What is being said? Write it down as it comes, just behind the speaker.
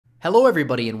Hello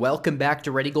everybody and welcome back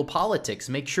to Red Eagle Politics.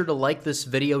 Make sure to like this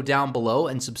video down below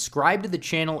and subscribe to the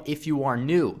channel if you are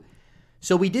new.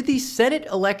 So we did the Senate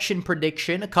election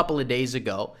prediction a couple of days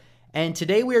ago, and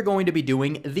today we are going to be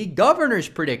doing the governor's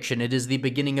prediction. It is the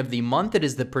beginning of the month. It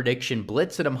is the prediction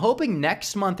blitz, and I'm hoping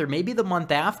next month or maybe the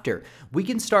month after we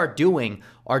can start doing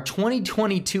our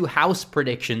 2022 House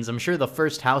predictions. I'm sure the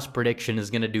first House prediction is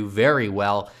going to do very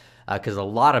well because a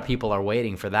lot of people are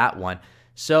waiting for that one.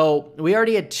 So we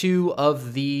already had two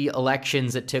of the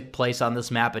elections that took place on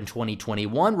this map in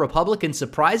 2021. Republicans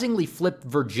surprisingly flipped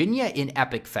Virginia in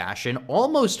epic fashion,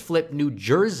 almost flipped New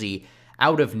Jersey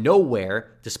out of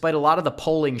nowhere, despite a lot of the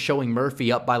polling showing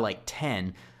Murphy up by like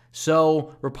 10.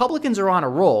 So Republicans are on a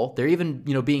roll. They're even,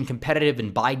 being competitive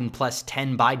in Biden plus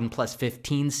 10, Biden plus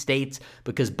 15 states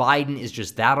because Biden is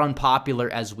just that unpopular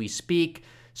as we speak.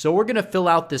 So we're going to fill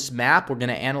out this map. We're going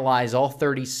to analyze all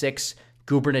 36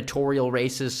 gubernatorial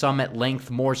races, some at length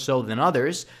more so than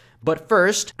others. But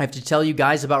first, I have to tell you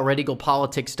guys about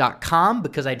redeaglepatriot.com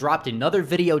because I dropped another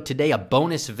video today, a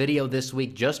bonus video this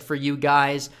week just for you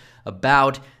guys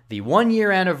about the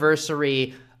 1-year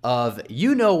anniversary of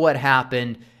You Know What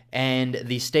Happened and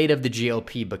the state of the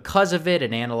GOP because of it,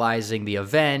 and analyzing the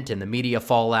event and the media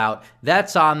fallout.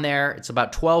 That's on there. It's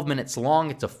about 12 minutes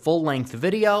long. It's a full-length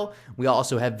video. We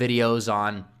also have videos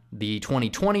on the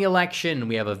 2020 election, and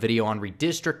we have a video on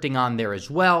redistricting on there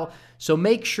as well. So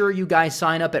make sure you guys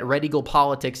sign up at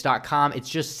redeaglepatriots.com. It's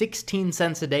just 16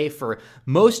 cents a day for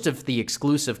most of the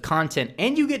exclusive content,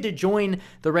 and you get to join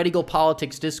the Red Eagle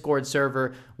Politics Discord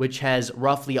server, which has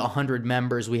roughly 100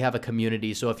 members. We have a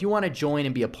community, so if you want to join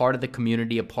and be a part of the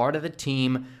community, a part of the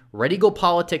team,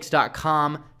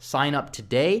 redeaglepatriots.com, sign up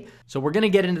today. So we're going to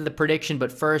get into the prediction,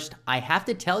 but first, I have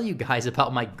to tell you guys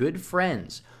about my good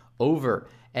friends over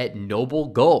at Noble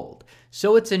Gold.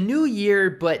 So it's a new year,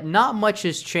 but not much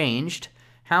has changed.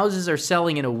 Houses are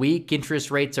selling in a week,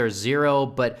 interest rates are zero,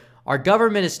 but our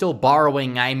government is still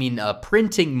borrowing,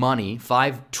 printing money,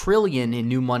 $5 trillion in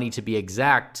new money to be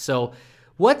exact. So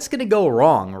what's going to go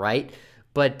wrong, right?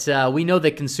 But we know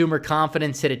that consumer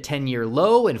confidence hit a 10-year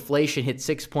low, inflation hit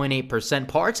 6.8%,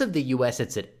 parts of the U.S.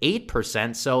 it's at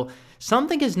 8%, so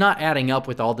something is not adding up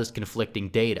with all this conflicting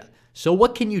data. So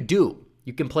what can you do?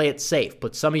 You can play it safe,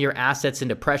 put some of your assets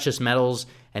into precious metals,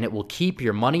 and it will keep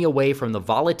your money away from the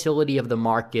volatility of the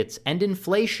markets and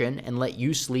inflation and let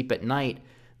you sleep at night.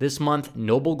 This month,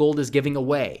 Noble Gold is giving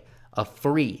away a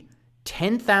free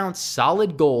 10th-ounce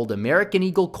solid gold American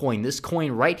Eagle coin, this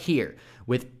coin right here,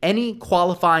 with any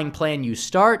qualifying plan you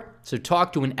start. So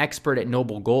talk to an expert at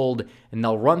Noble Gold, and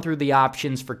they'll run through the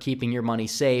options for keeping your money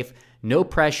safe. No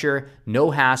pressure, no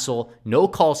hassle, no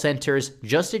call centers,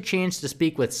 just a chance to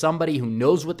speak with somebody who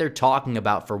knows what they're talking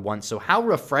about for once. So how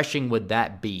refreshing would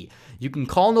that be? You can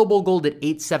call Noble Gold at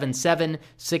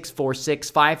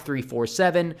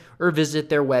 877-646-5347 or visit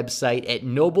their website at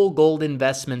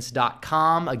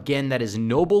noblegoldinvestments.com. Again, that is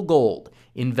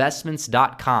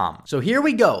noblegoldinvestments.com. So here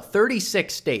we go,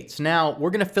 36 states. Now, we're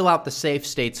going to fill out the safe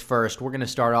states first. We're going to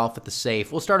start off with the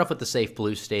safe. We'll start off with the safe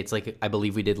blue states like I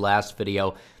believe we did last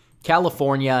video.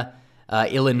 California,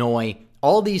 Illinois,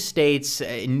 all these states,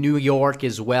 New York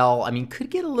as well,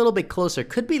 could get a little bit closer.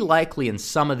 Could be likely in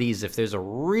some of these if there's a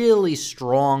really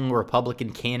strong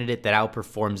Republican candidate that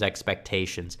outperforms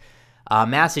expectations.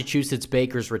 Massachusetts,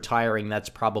 Baker's retiring. That's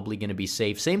probably going to be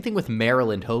safe. Same thing with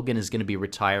Maryland. Hogan is going to be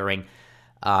retiring.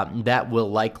 That will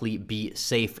likely be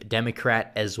safe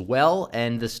Democrat as well.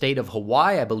 And the state of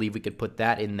Hawaii, I believe we could put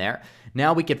that in there.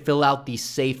 Now we could fill out the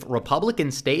safe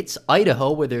Republican states.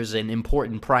 Idaho, where there's an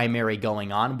important primary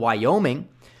going on. Wyoming.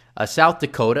 South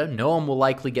Dakota. No one will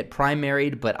likely get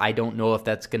primaried, but I don't know if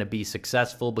that's going to be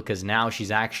successful because now she's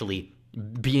actually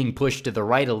being pushed to the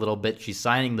right a little bit. She's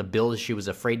signing the bills she was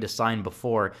afraid to sign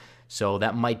before. So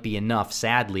that might be enough.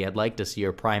 Sadly, I'd like to see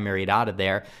her primaried out of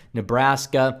there.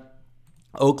 Nebraska,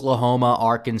 Oklahoma,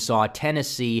 Arkansas,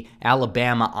 Tennessee,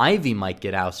 Alabama. Ivy might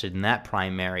get ousted in that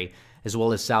primary, as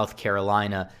well as South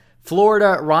Carolina.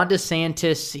 Florida, Ron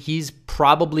DeSantis, he's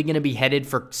probably going to be headed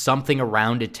for something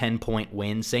around a 10-point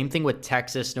win. Same thing with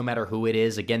Texas, no matter who it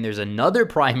is. Again, there's another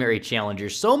primary challenger.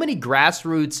 So many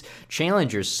grassroots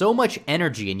challengers, so much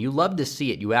energy, and you love to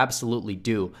see it. You absolutely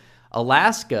do.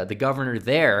 Alaska, the governor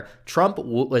there, Trump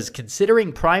was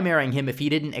considering primarying him if he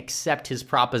didn't accept his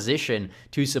proposition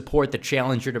to support the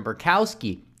challenger to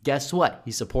Murkowski. Guess what?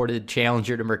 He supported the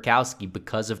challenger to Murkowski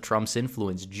because of Trump's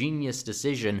influence. Genius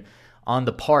decision on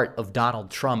the part of Donald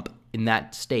Trump in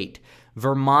that state.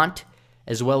 Vermont,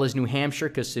 as well as New Hampshire,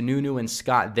 because Sununu and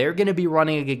Scott, they're going to be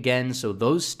running again, so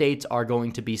those states are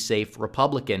going to be safe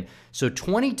Republican. So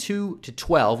 22 to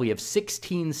 12, we have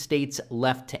 16 states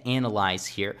left to analyze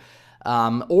here.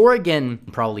 Oregon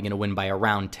probably going to win by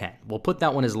around 10. We'll put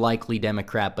that one as likely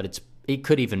Democrat, but it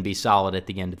could even be solid at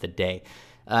the end of the day.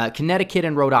 Connecticut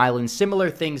and Rhode Island, similar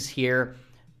things here.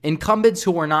 Incumbents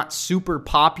who are not super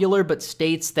popular, but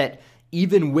states that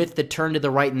even with the turn to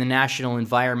the right in the national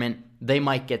environment, they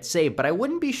might get saved. But I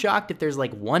wouldn't be shocked if there's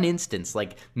like one instance,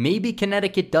 like maybe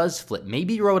Connecticut does flip,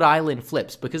 maybe Rhode Island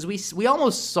flips, because we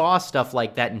almost saw stuff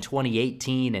like that in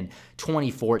 2018 and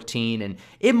 2014, and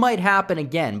it might happen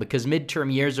again because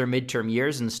midterm years are midterm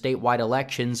years and statewide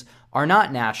elections are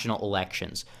not national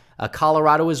elections.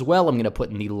 Colorado as well, I'm going to put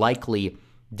in the likely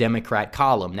Democrat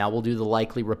column. Now we'll do the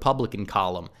likely Republican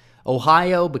column.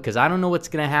 Ohio, because I don't know what's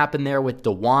going to happen there with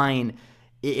DeWine.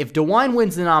 If DeWine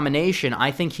wins the nomination,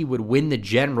 I think he would win the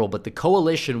general, but the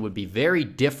coalition would be very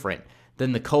different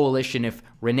than the coalition if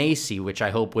Renacci, which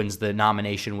I hope wins the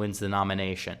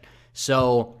nomination.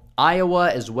 So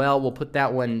Iowa as well, we'll put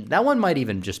that one. That one might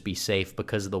even just be safe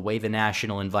because of the way the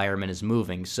national environment is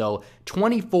moving. So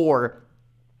 24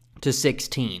 to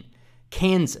 16.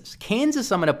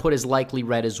 Kansas, I'm going to put as likely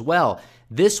red as well.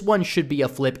 This one should be a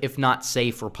flip, if not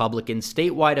safe, Republican.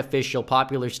 Statewide official,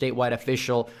 popular statewide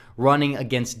official, running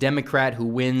against Democrat who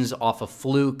wins off a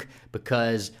fluke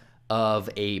because of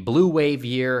a blue wave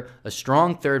year, a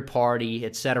strong third party,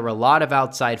 etc. A lot of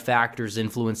outside factors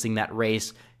influencing that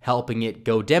race, helping it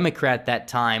go Democrat that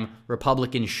time.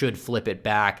 Republicans should flip it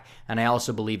back, and I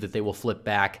also believe that they will flip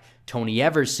back Tony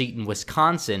Evers' seat in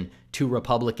Wisconsin to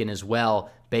Republican as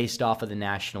well, based off of the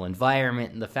national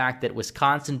environment and the fact that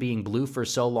Wisconsin being blue for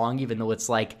so long, even though it's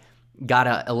like got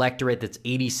an electorate that's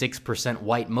 86%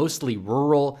 white, mostly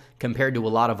rural compared to a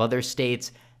lot of other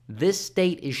states, this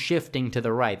state is shifting to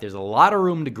the right. There's a lot of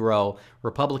room to grow.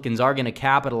 Republicans are going to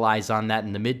capitalize on that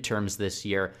in the midterms this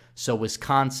year. So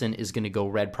Wisconsin is going to go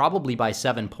red, probably by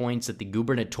 7 points at the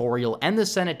gubernatorial and the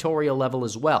senatorial level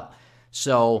as well.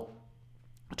 So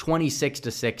 26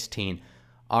 to 16.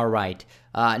 All right.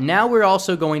 Now we're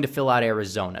also going to fill out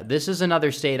Arizona. This is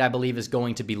another state I believe is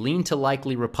going to be lean to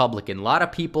likely Republican. A lot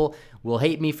of people will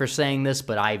hate me for saying this,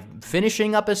 but I'm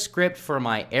finishing up a script for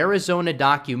my Arizona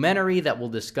documentary that will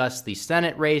discuss the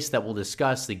Senate race, that will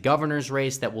discuss the governor's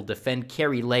race, that will defend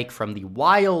Kari Lake from the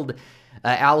wild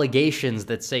allegations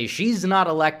that say she's not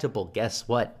electable. Guess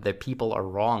what? The people are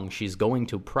wrong. She's going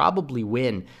to probably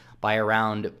win by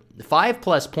around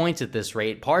 5+ points at this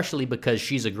rate, partially because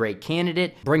she's a great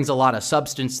candidate, brings a lot of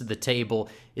substance to the table,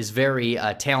 is very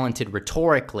talented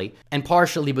rhetorically, and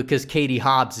partially because Katie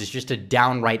Hobbs is just a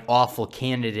downright awful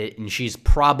candidate, and she's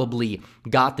probably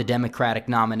got the Democratic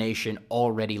nomination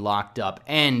already locked up,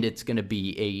 and it's going to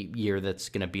be a year that's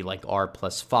going to be like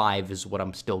R+5 is what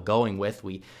I'm still going with.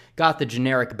 We got the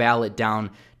generic ballot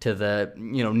down to the,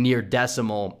 near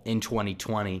decimal in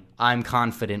 2020. I'm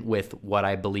confident with what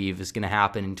I believe is going to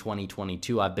happen in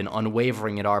 2022. I've been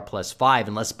unwavering at R+5.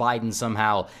 Unless Biden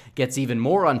somehow gets even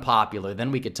more unpopular,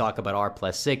 then we could talk about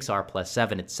R+6,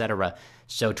 R+7, etc.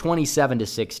 So 27 to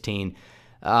 16.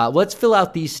 Let's fill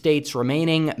out these states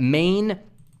remaining. Maine's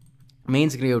going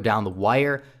to go down the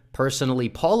wire. Personally,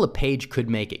 Paul LePage could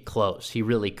make it close. He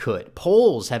really could.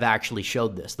 Polls have actually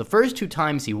showed this. The first 2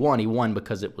 times he won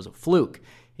because it was a fluke.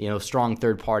 Strong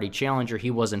third-party challenger. He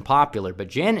wasn't popular. But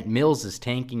Janet Mills is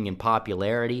tanking in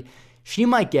popularity. She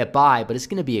might get by, but it's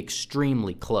going to be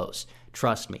extremely close.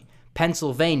 Trust me.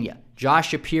 Pennsylvania, Josh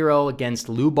Shapiro against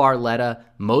Lou Barletta,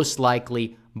 most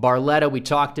likely. Barletta, we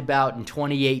talked about in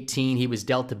 2018. He was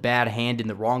dealt a bad hand in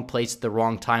the wrong place at the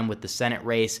wrong time with the Senate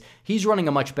race. He's running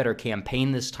a much better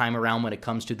campaign this time around when it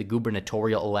comes to the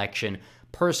gubernatorial election.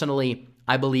 Personally,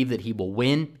 I believe that he will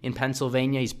win in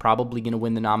Pennsylvania. He's probably going to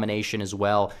win the nomination as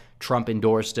well. Trump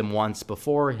endorsed him once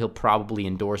before. He'll probably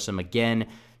endorse him again.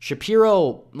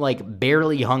 Shapiro,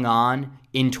 barely hung on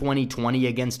in 2020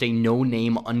 against a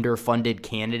no-name underfunded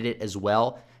candidate as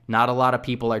well. Not a lot of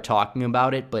people are talking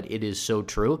about it, but it is so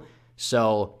true.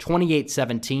 So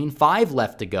 28-17, 5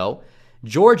 left to go.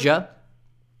 Georgia,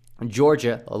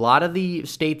 a lot of the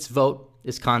state's vote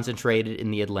is concentrated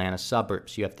in the Atlanta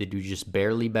suburbs. You have to do just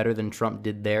barely better than Trump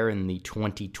did there in the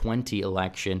 2020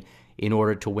 election in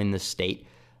order to win the state.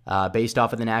 Based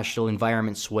off of the national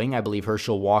environment swing, I believe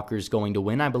Herschel Walker is going to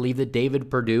win. I believe that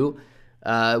David Perdue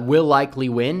will likely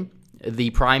win the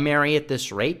primary at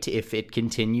this rate if it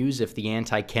continues, if the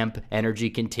anti-Kemp energy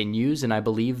continues. And I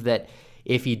believe that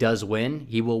if he does win,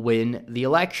 he will win the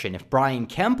election. If Brian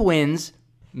Kemp wins,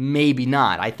 maybe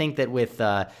not. I think that with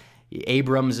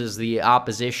Abrams is the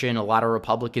opposition. A lot of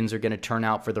Republicans are going to turn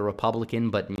out for the Republican,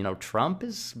 but, you know, Trump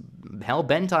is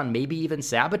hell-bent on maybe even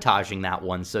sabotaging that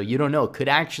one. So you don't know. It could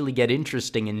actually get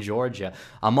interesting in Georgia.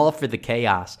 I'm all for the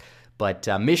chaos. But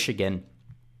Michigan,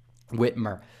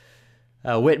 Whitmer.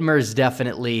 Whitmer's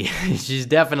definitely, she's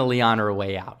definitely on her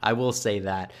way out. I will say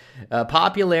that.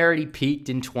 Popularity peaked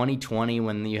in 2020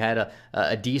 when you had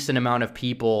a decent amount of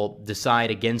people decide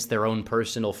against their own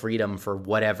personal freedom for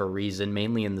whatever reason,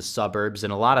 mainly in the suburbs,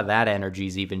 and a lot of that energy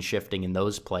is even shifting in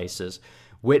those places.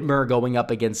 Whitmer going up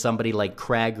against somebody like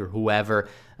Craig or whoever,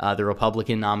 the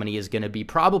Republican nominee is going to be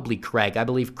probably Craig. I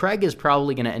believe Craig is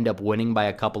probably going to end up winning by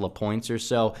a couple of points or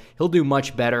so. He'll do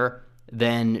much better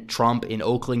than Trump in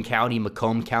Oakland County,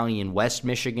 Macomb County, and West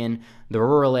Michigan. The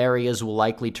rural areas will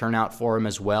likely turn out for him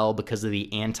as well because of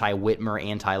the anti-Whitmer,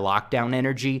 anti-lockdown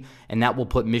energy, and that will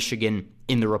put Michigan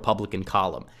in the Republican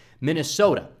column.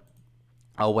 Minnesota.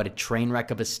 Oh, what a train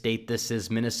wreck of a state this is,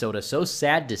 Minnesota. So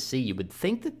sad to see. You would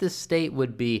think that this state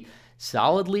would be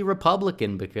solidly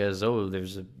Republican because, oh,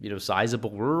 there's a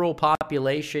sizable rural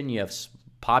population. You have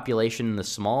population in the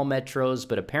small metros,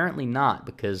 but apparently not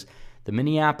because the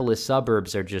Minneapolis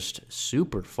suburbs are just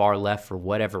super far left for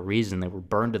whatever reason. They were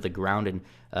burned to the ground, and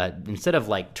instead of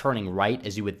like turning right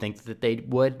as you would think that they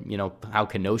would, you know, how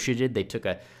Kenosha did, they took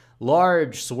a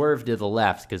large swerve to the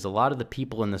left because a lot of the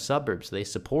people in the suburbs, they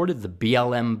supported the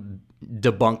BLM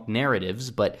debunked narratives,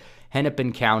 but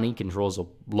Hennepin County controls a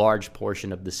large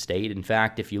portion of the state. In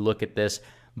fact, if you look at this,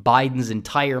 Biden's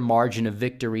entire margin of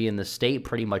victory in the state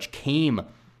pretty much came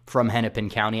from Hennepin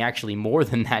County, actually more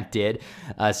than that did.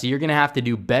 So you're going to have to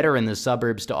do better in the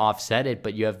suburbs to offset it,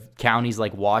 but you have counties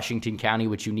like Washington County,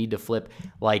 which you need to flip.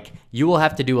 Like, you will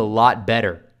have to do a lot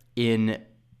better in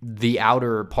the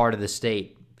outer part of the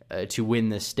state to win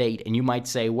the state. And you might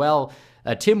say, well,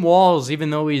 Tim Walz, even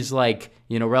though he's like,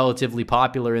 you know, relatively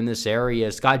popular in this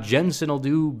area, Scott Jensen will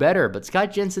do better. But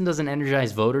Scott Jensen doesn't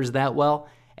energize voters that well.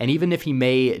 And even if he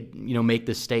may, you know, make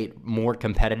the state more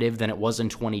competitive than it was in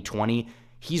 2020,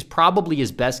 he's probably,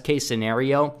 his best case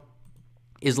scenario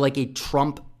is like a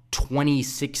Trump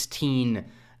 2016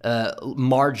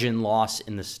 margin loss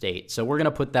in the state. So we're going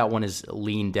to put that one as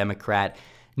lean Democrat.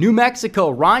 New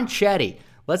Mexico, Ron Chetty.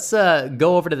 Let's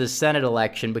go over to the Senate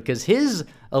election because his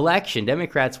election,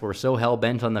 Democrats were so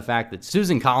hell-bent on the fact that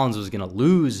Susan Collins was going to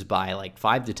lose by like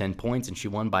 5 to 10 points, and she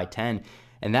won by 10.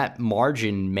 And that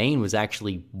margin, Maine, was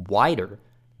actually wider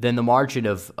than the margin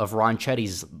of Ron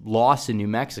Chetty's loss in New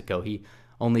Mexico. He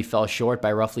only fell short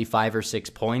by roughly 5 or 6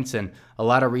 points, and a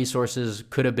lot of resources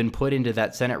could have been put into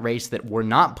that Senate race that were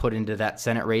not put into that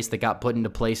Senate race that got put into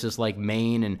places like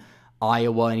Maine and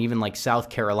Iowa and even like South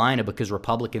Carolina because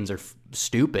Republicans are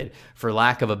stupid, for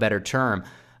lack of a better term.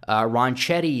 Ron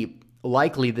Chetty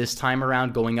likely this time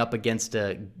around going up against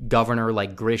a governor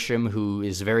like Grisham, who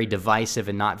is very divisive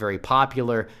and not very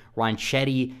popular. Ron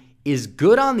Chetty is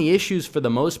good on the issues for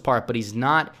the most part, but he's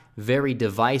not very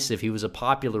divisive. He was a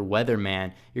popular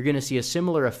weatherman. You're going to see a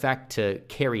similar effect to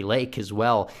Kari Lake as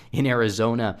well in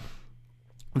Arizona,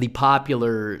 the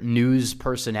popular news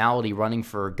personality running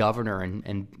for governor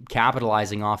and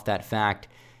capitalizing off that fact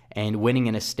and winning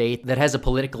in a state that has a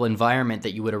political environment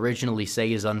that you would originally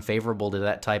say is unfavorable to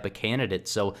that type of candidate.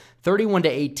 So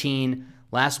 31-18.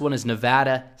 Last one is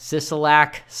Nevada.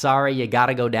 Sisolak, sorry, you got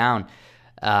to go down.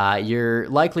 You're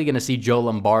likely going to see Joe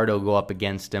Lombardo go up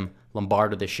against him.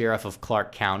 Lombardo, the sheriff of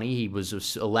Clark County. He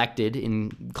was elected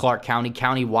in Clark County,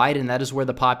 countywide, and that is where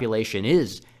the population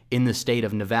is in the state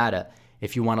of Nevada,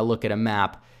 if you want to look at a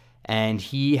map. And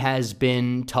he has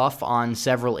been tough on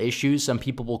several issues. Some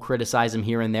people will criticize him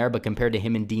here and there, but compared to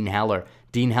him and Dean Heller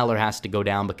has to go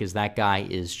down because that guy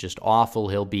is just awful.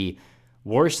 He'll be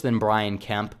worse than Brian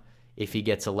Kemp if he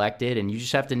gets elected, and you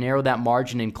just have to narrow that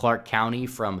margin in Clark County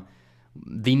from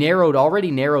the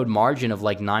already narrowed margin of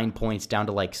like 9 points down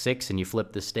to like 6, and you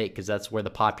flip the state because that's where the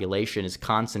population is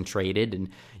concentrated, and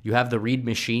you have the Reid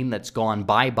machine that's gone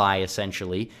bye-bye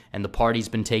essentially, and the party's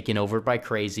been taken over by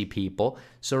crazy people.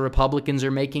 So Republicans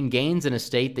are making gains in a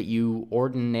state that you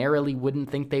ordinarily wouldn't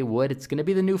think they would. It's going to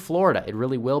be the new Florida. It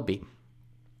really will be.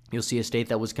 You'll see a state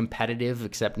that was competitive,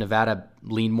 except Nevada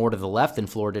leaned more to the left than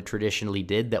Florida traditionally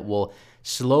did, that will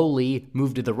slowly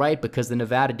move to the right because the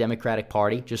Nevada Democratic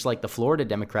Party, just like the Florida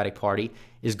Democratic Party,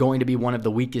 is going to be one of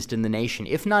the weakest in the nation,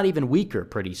 if not even weaker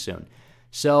pretty soon.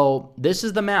 So this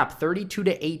is the map,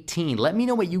 32-18. Let me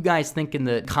know what you guys think in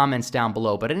the comments down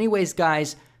below. But anyways,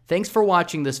 guys, thanks for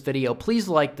watching this video. Please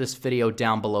like this video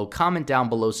down below, comment down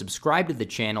below, subscribe to the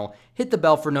channel, hit the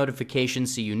bell for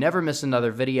notifications so you never miss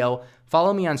another video.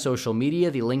 Follow me on social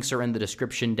media. The links are in the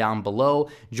description down below.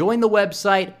 Join the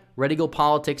website,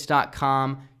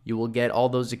 redeaglepolitics.com. you will get all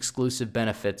those exclusive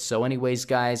benefits. So anyways,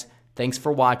 guys, thanks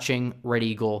for watching. Red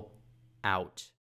Eagle out.